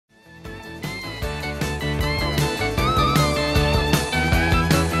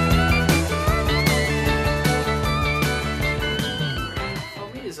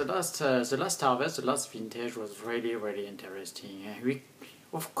the last harvest, the last vintage was really interesting.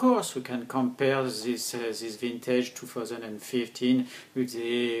 Of course, we can compare this vintage 2015 with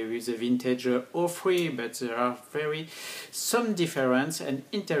the vintage 03, but there are some difference and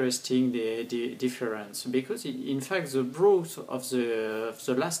interesting the difference, because in fact the growth of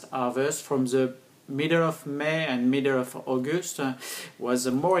the last harvest from the middle of May and middle of August was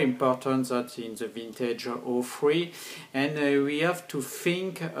more important than in the vintage 03, and we have to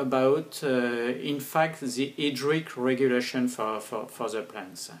think about in fact the hydric regulation for the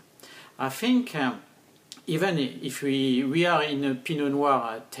plants. I think even if we are in a Pinot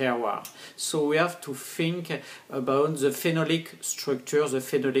Noir terroir, so we have to think about the phenolic structure, the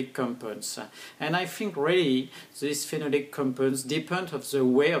phenolic compounds. And I think really these phenolic compounds depend on the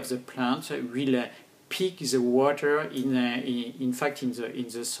way of the plant will pick the water in fact in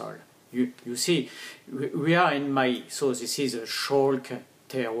the soil. You see, we are in May, so this is a chalk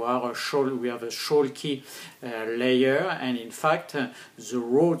terroir, we have a chalky layer, and in fact the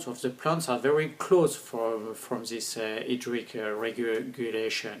roots of the plants are very close from this hydric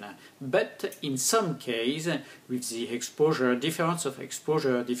regulation. But in some case, with the exposure, difference of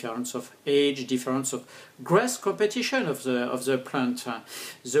exposure, difference of age, difference of grass competition of the plant,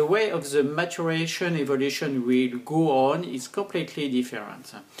 the way of the maturation evolution will go on is completely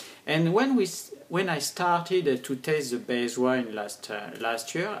different. And when I started to taste the base wine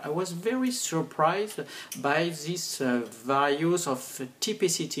last year, I was very surprised by these values of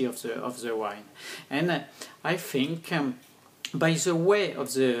typicity of the wine. And I think by the way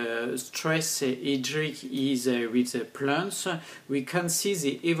of the stress hydric is with the plants, we can see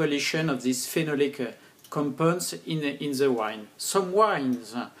the evolution of these phenolic compounds in the wine. Some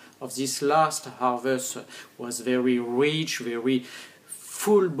wines of this last harvest was very rich, very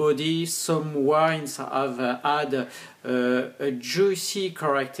full body. Some wines have had a juicy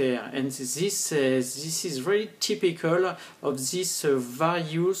character, and this is very typical of these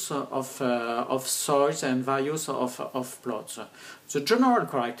values of soils and values of plots. The general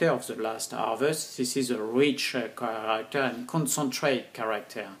character of the last harvest, this is a rich character and concentrate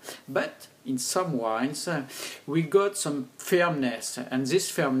character, but in some wines we got some firmness, and this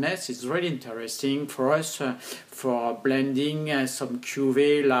firmness is really interesting for us for blending some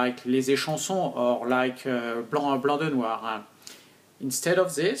cuvées like Les Échansons or like Blanc de Noir. Instead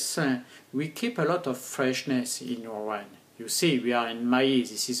of this, we keep a lot of freshness in our wine. You see, we are in May,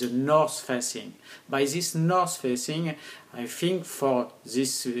 this is a north facing. By this north facing, I think for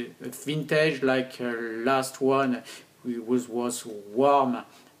this vintage like last one, was warm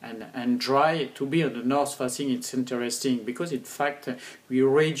and dry, to be on the north facing, it's interesting because in fact we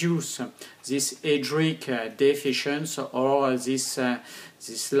reduce this hydric deficiency or this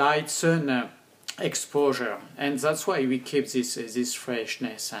light sun exposure, and that's why we keep this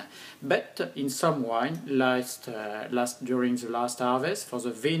freshness. But in some wine, during the last harvest for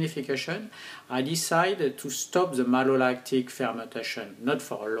the vinification, I decided to stop the malolactic fermentation, not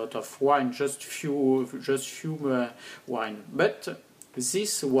for a lot of wine, just few wine, but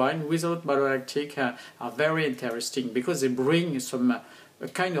this wine without malolactic are very interesting because they bring some a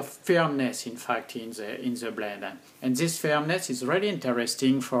kind of firmness, in fact, in the blend, and this firmness is really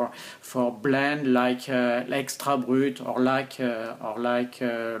interesting for blend like extra brut or like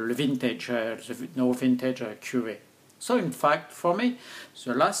le vintage, no vintage cuvée. So in fact, for me,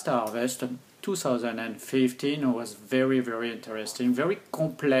 the last harvest 2015 was very interesting, very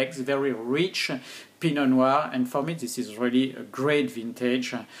complex, very rich Pinot Noir, and for me this is really a great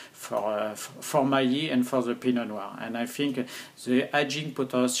vintage for Mailly and for the Pinot Noir. And I think the aging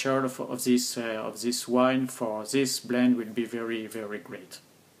potential of this wine for this blend will be very great.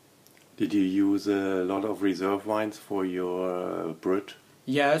 Did you use a lot of reserve wines for your Brut?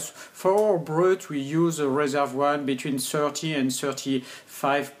 Yes, for our Brut we use a reserve wine between 30 and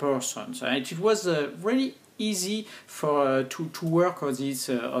 35%. And it was really easy for to work on this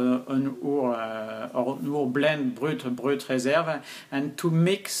on our blend Brut Reserve, and to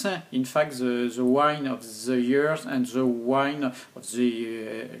mix in fact the wine of the years and the wine of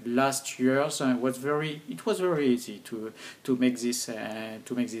the last years. It was very easy to make this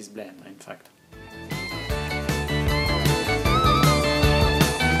blend, in fact.